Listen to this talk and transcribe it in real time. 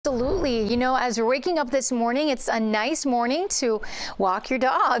Absolutely. You know, as we're waking up this morning, it's a nice morning to walk your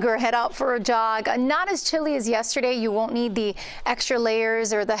dog or head out for a jog. Not as chilly as yesterday. You won't need the extra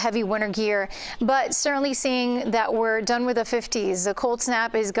layers or the heavy winter gear, but certainly seeing that we're done with the 50s. The cold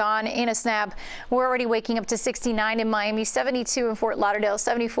snap is gone in a snap. We're already waking up to 69 in Miami, 72 in Fort Lauderdale,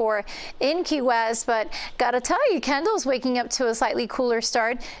 74 in Key West. But gotta tell you, Kendall's waking up to a slightly cooler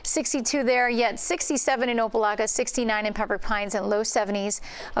start. 62 there, yet 67 in Opelika, 69 in Pembroke Pines, and low 70s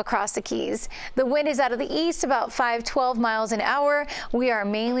across the Keys. The wind is out of the east, about 5-12 miles an hour. We are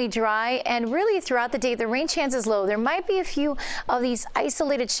mainly dry, and really throughout the day, the rain chance is low. There might be a few of these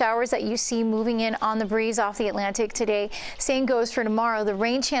isolated showers that you see moving in on the breeze off the Atlantic today. Same goes for tomorrow. The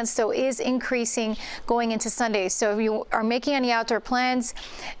rain chance, though, is increasing going into Sunday. So if you are making any outdoor plans,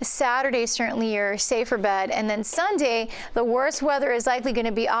 Saturday certainly your safer bet. And then Sunday, the worst weather is likely going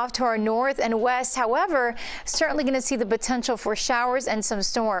to be off to our north and west. However, certainly going to see the potential for showers and some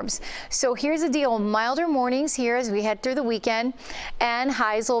storms. So here's the deal. Milder mornings here as we head through the weekend, and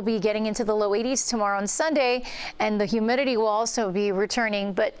highs will be getting into the low 80s tomorrow and Sunday, and the humidity will also be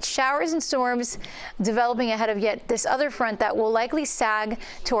returning. But showers and storms developing ahead of yet this other front that will likely sag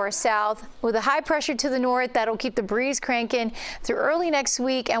to our south with a high pressure to the north that'll keep the breeze cranking through early next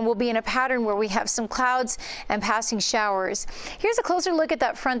week, and we'll be in a pattern where we have some clouds and passing showers. Here's a closer look at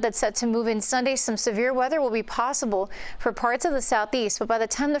that front that's set to move in Sunday. Some severe weather will be possible for parts of the southeast, but by the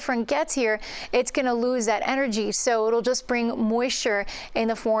time the front gets here, it's going to lose that energy, so it'll just bring moisture in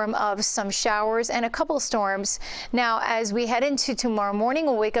the form of some showers and a couple storms. Now, as we head into tomorrow morning,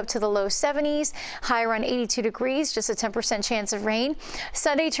 we'll wake up to the low 70s, high around 82 degrees, just a 10% chance of rain.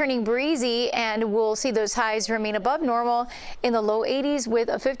 Sunday turning breezy, and we'll see those highs remain above normal in the low 80s with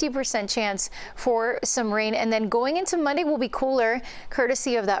a 50% chance for some rain. And then going into Monday will be cooler,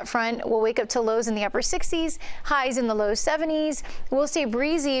 courtesy of that front. We'll wake up to lows in the upper 60s, highs in the low 70s. We'll stay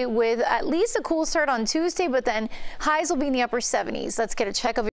breezy with at least a cool start on Tuesday, but then highs will be in the upper 70s. Let's get a check of